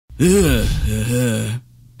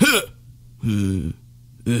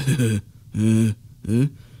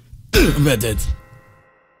BatDanz.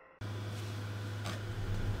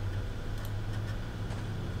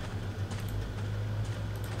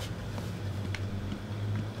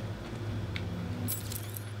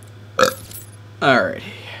 Alrighty.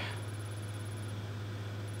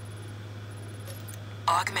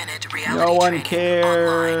 Augmented reality. No one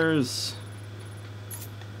cares.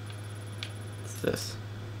 What's this?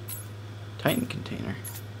 Titan container.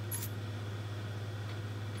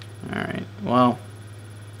 Alright, well.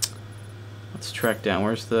 Let's track down.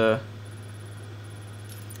 Where's the...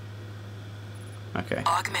 Okay.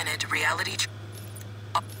 Augmented reality.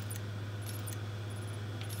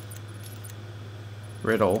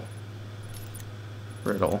 Riddle.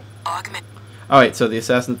 Augment. Oh wait, so the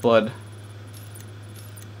assassin's blood.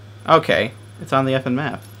 Okay, it's on the effing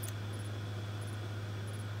map.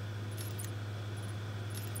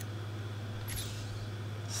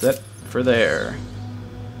 Set for there.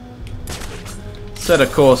 Set a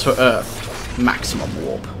course for Earth. Maximum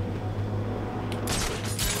warp.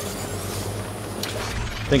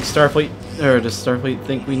 Think Starfleet, or does Starfleet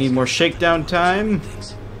think we need more shakedown time?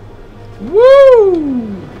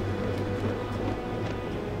 Woo!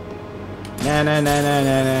 Na na na na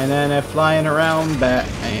na na na na, flying around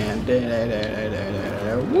Batman. Da, da, da, da, da, da,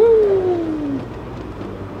 da. Woo!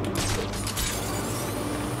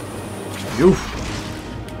 Oof.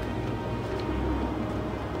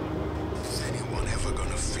 Is anyone ever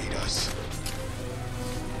gonna feed us?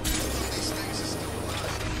 These things are still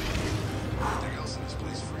alive. Everything else in this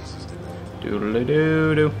place freezes to death. Doodle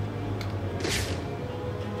doo doo.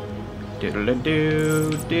 Doodle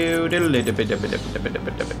doo doo doodle doo doo.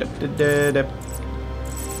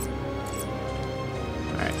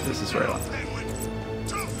 Alright, this is where I want.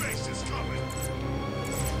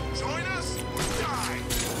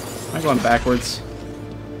 Am I going backwards?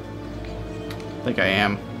 I think I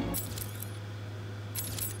am.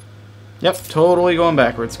 Yep, totally going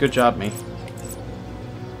backwards. Good job, me.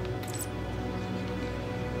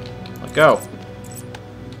 Let go.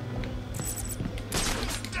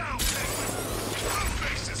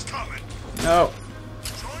 No.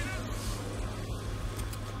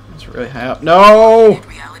 It's really high up. No!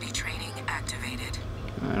 Reality training activated.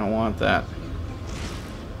 I don't want that.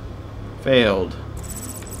 Failed.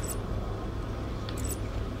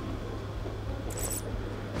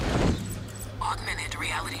 Augmented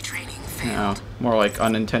reality training failed. No, more like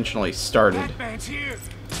unintentionally started. Batman's here.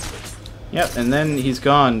 Yep, and then he's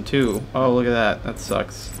gone too. Oh, look at that. That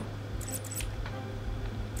sucks.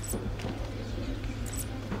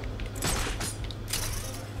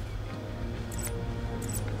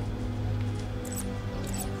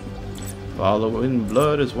 Following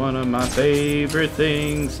blood is one of my favorite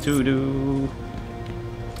things to do.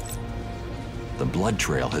 The blood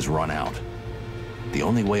trail has run out. The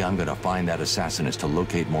only way I'm gonna find that assassin is to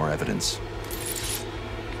locate more evidence.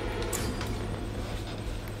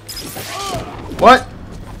 What?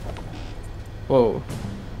 Whoa.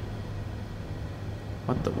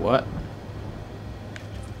 What the what?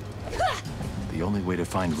 The only way to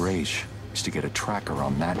find Raish is to get a tracker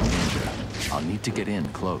on that ninja. I'll need to get in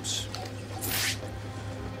close.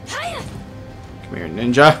 Come here,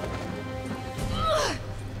 ninja.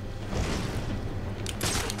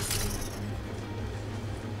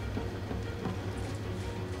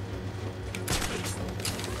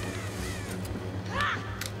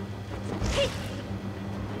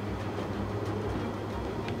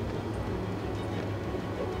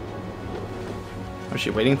 Was she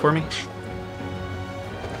waiting for me?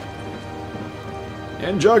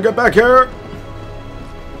 Ninja, get back here!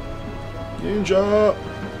 Ninja!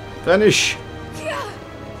 Finish!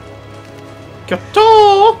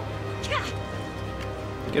 Kato!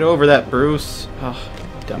 Get over that, Bruce. Oh,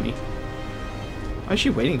 dummy. Why is she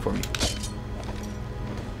waiting for me?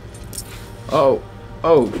 Oh.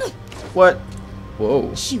 Oh. What?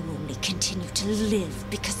 Whoa. You only continue to live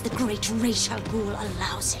because the great Ra's al Ghul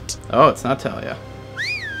allows it. Oh, it's not Talia.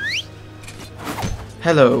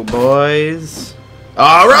 Hello, boys.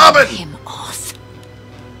 Ah, Robin! Get him off.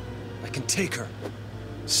 I can take her.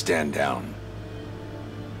 Stand down.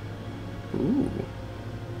 Ooh.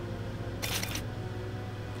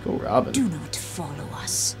 Go, Robin. Do not follow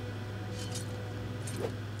us.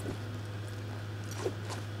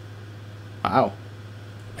 Wow.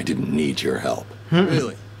 I didn't need your help.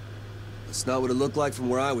 Really? That's not what it looked like from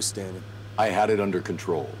where I was standing. I had it under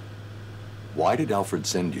control. Why did Alfred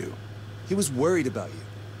send you? He was worried about you.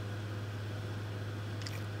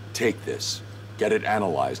 Take this. Get it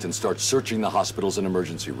analyzed and start searching the hospitals and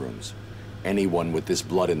emergency rooms. Anyone with this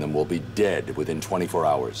blood in them will be dead within 24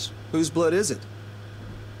 hours. Whose blood is it?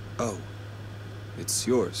 Oh, it's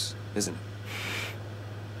yours, isn't it?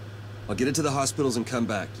 I'll get it to the hospitals and come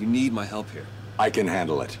back. You need my help here. I can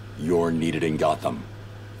handle it. You're needed in Gotham.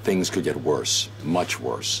 Things could get worse, much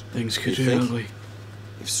worse. Things could You get think? ugly.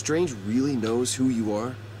 If Strange really knows who you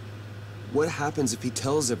are, what happens if he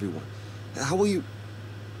tells everyone? How will you...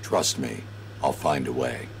 Trust me, I'll find a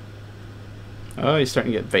way. Oh, he's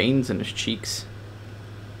starting to get veins in his cheeks.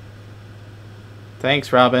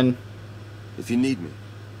 Thanks, Robin. If you need me,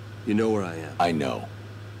 you know where I am. I know.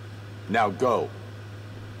 Now go.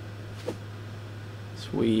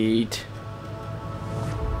 Sweet.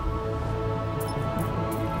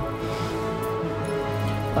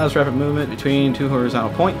 Allows rapid movement between two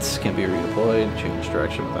horizontal points. Can be redeployed, change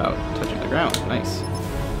direction without touching the ground. Nice.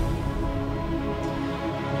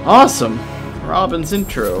 Awesome. Robin's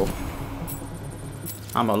intro.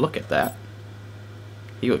 I'm gonna look at that.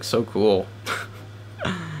 He looks so cool.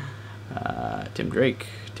 Tim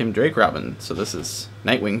Drake Robin. So this is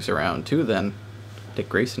Nightwing's around too then. Dick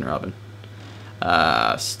Grayson Robin.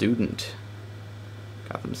 Student.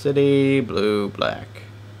 Gotham City, blue, black.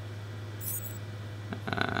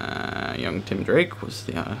 Young Tim Drake was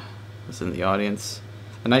in the audience.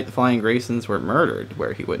 The night the Flying Graysons were murdered,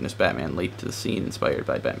 where he witnessed Batman leap to the scene inspired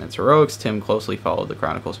by Batman's heroics, Tim closely followed the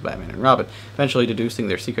chronicles of Batman and Robin, eventually deducing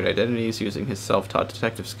their secret identities using his self-taught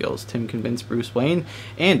detective skills. Tim convinced Bruce Wayne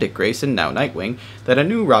and Dick Grayson, now Nightwing, that a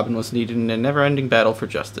new Robin was needed in a never-ending battle for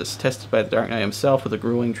justice. Tested by the Dark Knight himself with a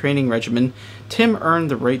grueling training regimen, Tim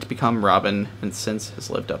earned the right to become Robin, and since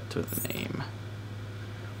has lived up to the name.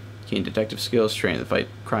 Keen detective skills, trained to fight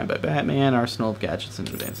crime by Batman, arsenal of gadgets and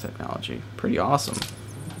advanced technology. Pretty awesome.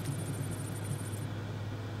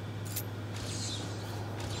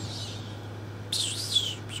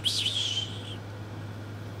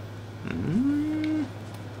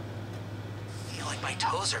 Feel like my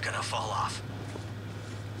toes are gonna fall off.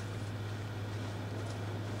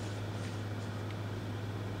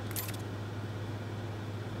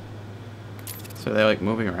 So are they like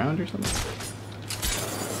moving around or something?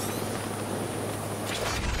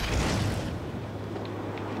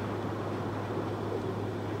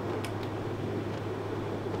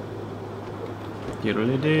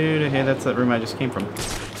 Doodly-doo. Hey, that's that room I just came from.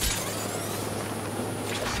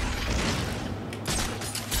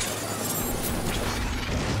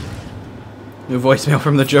 New voicemail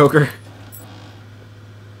from the Joker.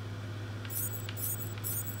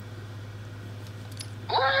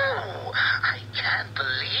 Oh, I can't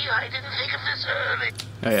believe I didn't think of this early.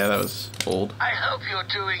 Oh yeah, that was old. I hope you're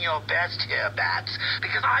doing your best here, Bats,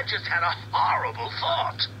 because I've just had a horrible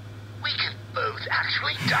thought. We could both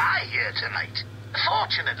actually die here tonight.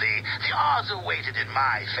 Fortunately, the odds are weighted in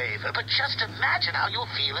my favor, but just imagine how you'll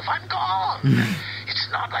feel if I'm gone. It's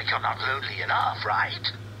not like you're not lonely enough,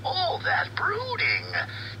 right? All that brooding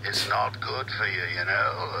is not good for you, you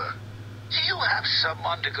know. Do you have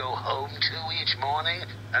someone to go home to each morning?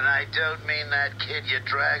 And I don't mean that kid you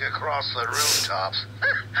drag across the rooftops.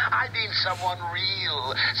 I mean someone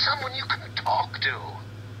real, someone you can talk to.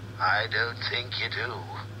 I don't think you do.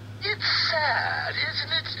 It's sad,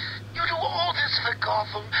 isn't it? You do all this for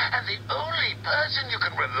Gotham, and the only person you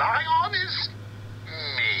can rely on is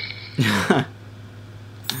me.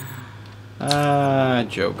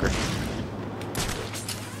 Joker.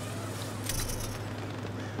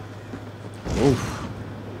 Oof.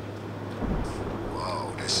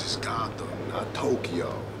 Whoa, this is Gotham, not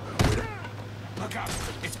Tokyo. Look out!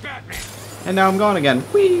 It's Batman! And now I'm gone again.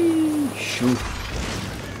 Whee! Shoo.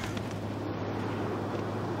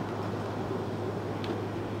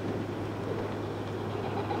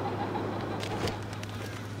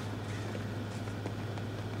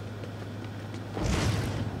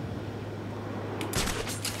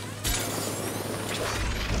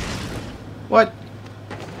 What?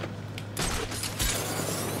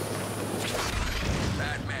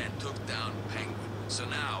 Batman took down Penguin, so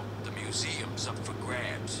now the museum's up for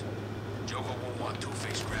grabs. Joker won't want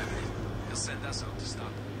Two-Face grabbing it. He'll send us out to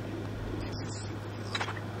stop it.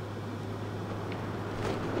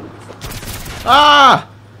 Ah!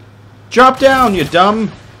 Drop down, you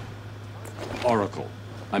dumb! Oracle,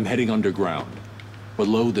 I'm heading underground.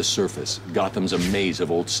 Below the surface, Gotham's a maze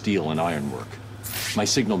of old steel and ironwork. My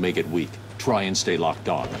signal may get weak. Try and stay locked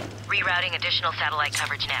on. Rerouting additional satellite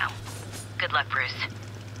coverage now. Good luck, Bruce.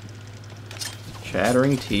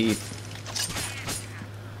 Chattering teeth.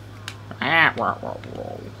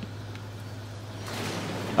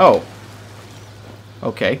 Oh.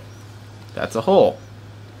 Okay. That's a hole.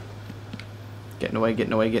 Getting away,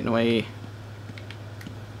 getting away, getting away.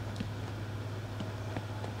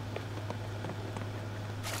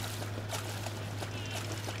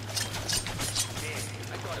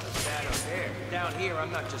 here,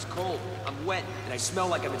 I'm not just cold. I'm wet, and I smell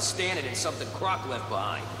like I've been standing in something Croc left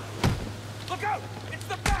behind. Look out! It's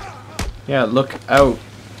the bat! Yeah, look out,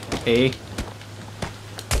 eh?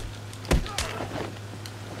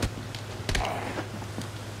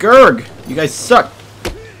 Gurg! You guys suck!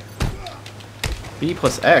 B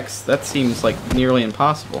plus X? That seems like nearly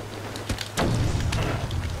impossible.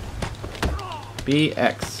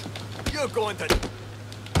 BX. You're going to...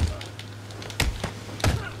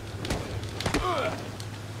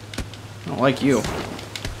 I don't like you.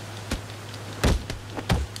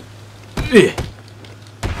 Ugh.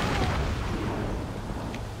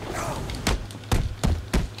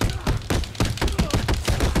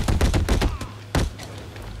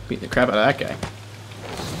 Beat the crap out of that guy.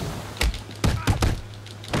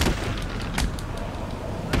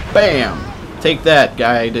 Bam! Take that,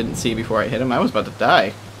 guy I didn't see before I hit him. I was about to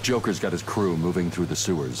die. Joker's got his crew moving through the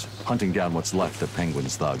sewers, hunting down what's left of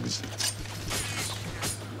Penguin's thugs.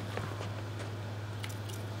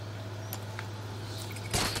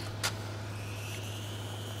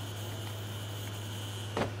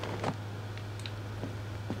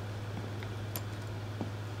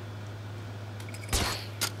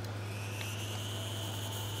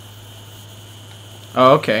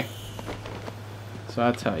 Oh, okay. So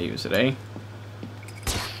that's how I use it, eh?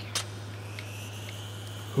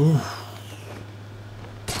 Ooh.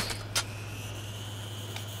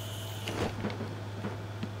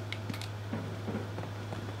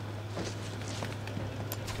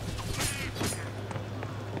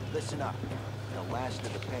 Listen up. The last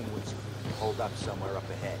of the Penguins hold up somewhere up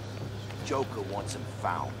ahead. Joker wants him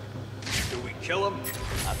found. Do we kill him?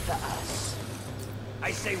 Up to us.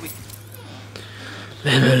 I say we...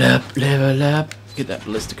 Level up, level up. Get that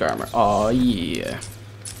ballistic armor. Oh yeah.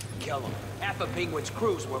 Kill him. Half of Penguin's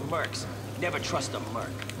crews were mercs. Never trust a merc.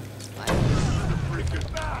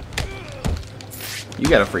 You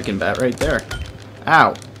got a freaking bat right there.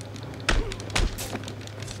 Ow.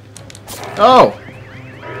 Oh!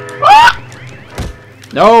 Ah!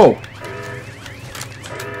 No!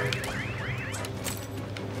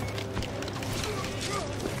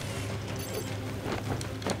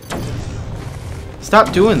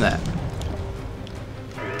 Stop doing that.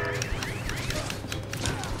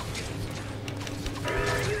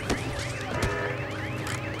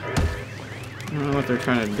 I don't know what they're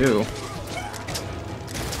trying to do.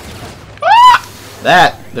 Ah!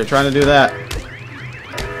 That! They're trying to do that.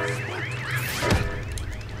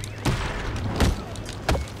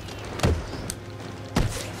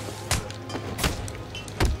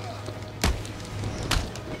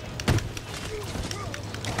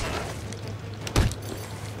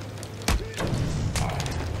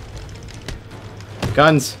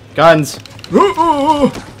 Guns! Guns! There's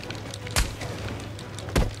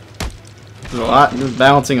a lot. This is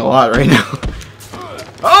balancing a lot right now.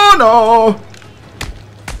 Oh no!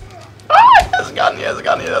 Ah! He has a gun! He has a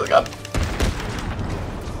gun! He has a gun!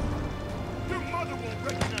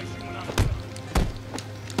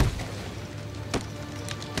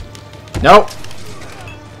 Nope!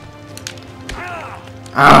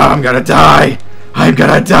 Ah, I'm gonna die! I'm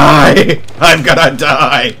gonna die! I'm gonna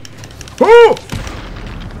die! Woo!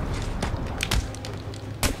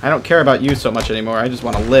 I don't care about you so much anymore. I just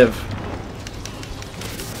want to live.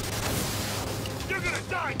 You're gonna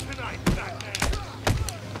die tonight, Batman.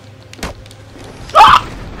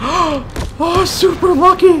 Ah! Oh, super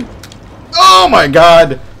lucky! Oh my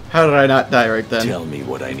god! How did I not die right then? Tell me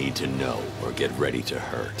what I need to know, or get ready to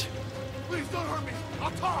hurt. Please don't hurt me. I'll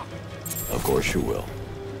talk. Of course you will.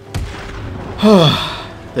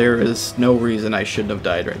 There is no reason I shouldn't have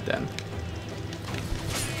died right then.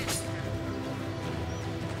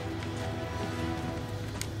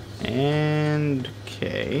 And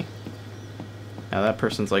okay. Now that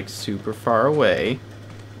person's like super far away.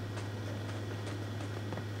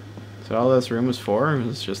 So all this room was for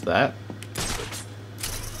was just that.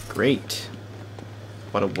 Great.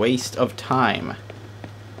 What a waste of time.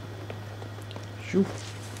 Shoo.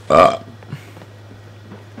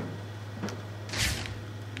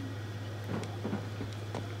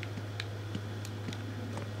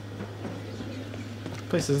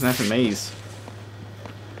 Place doesn't have a maze.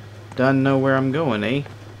 Done know where I'm going, eh?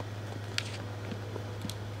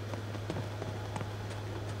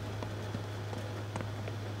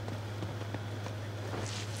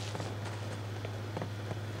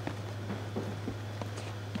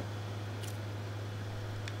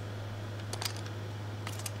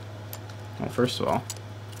 Well, first of all,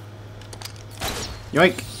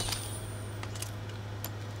 yoink!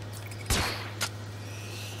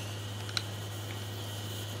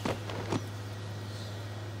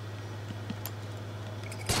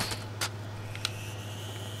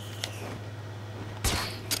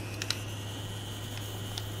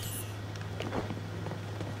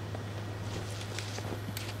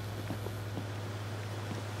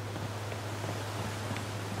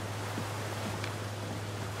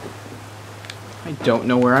 I don't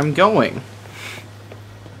know where I'm going.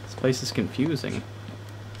 This place is confusing.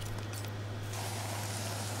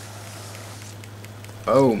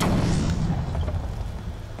 Boom.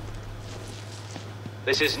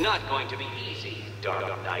 This is not going to be easy,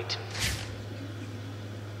 Dark Knight.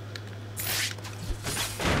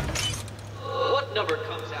 What number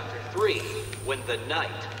comes after 3 when the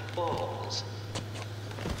night falls?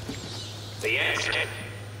 The answer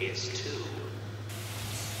is 2.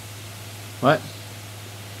 What?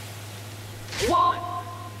 1.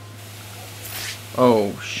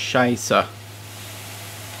 Oh, scheisse.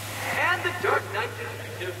 And the Dark Knight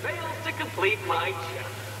Detective fails to complete my challenge.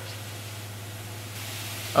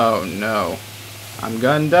 Oh no. I'm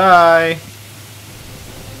gonna die.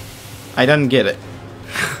 I didn't get it.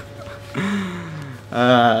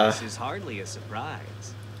 This is hardly a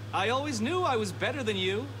surprise. I always knew I was better than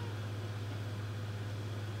you.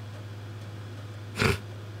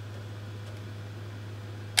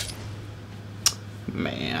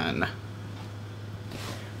 Man.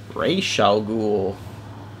 Ra's al Ghul.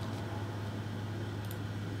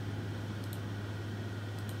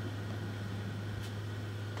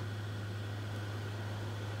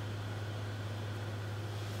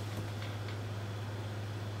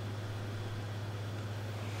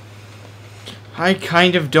 I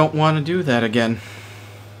kind of don't want to do that again.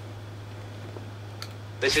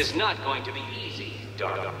 This is not going to be easy,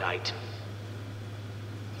 Dark Knight.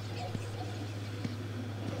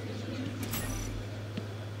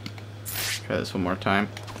 Try this one more time.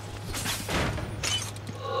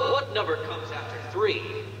 What number comes after 3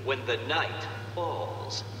 when the night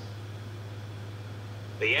falls?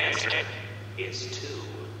 The answer is 2.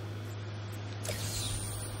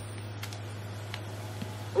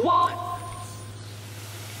 1.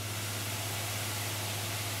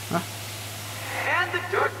 Huh? And the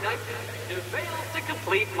Dark Knight Detective fails to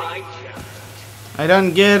complete my challenge. I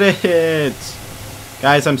don't get it.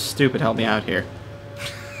 Guys, I'm stupid. Help me out here.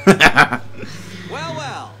 Well,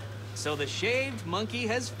 well. So the shaved monkey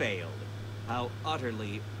has failed. How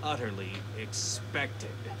utterly, utterly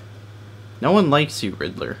expected. No one likes you,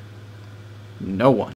 Riddler. No one.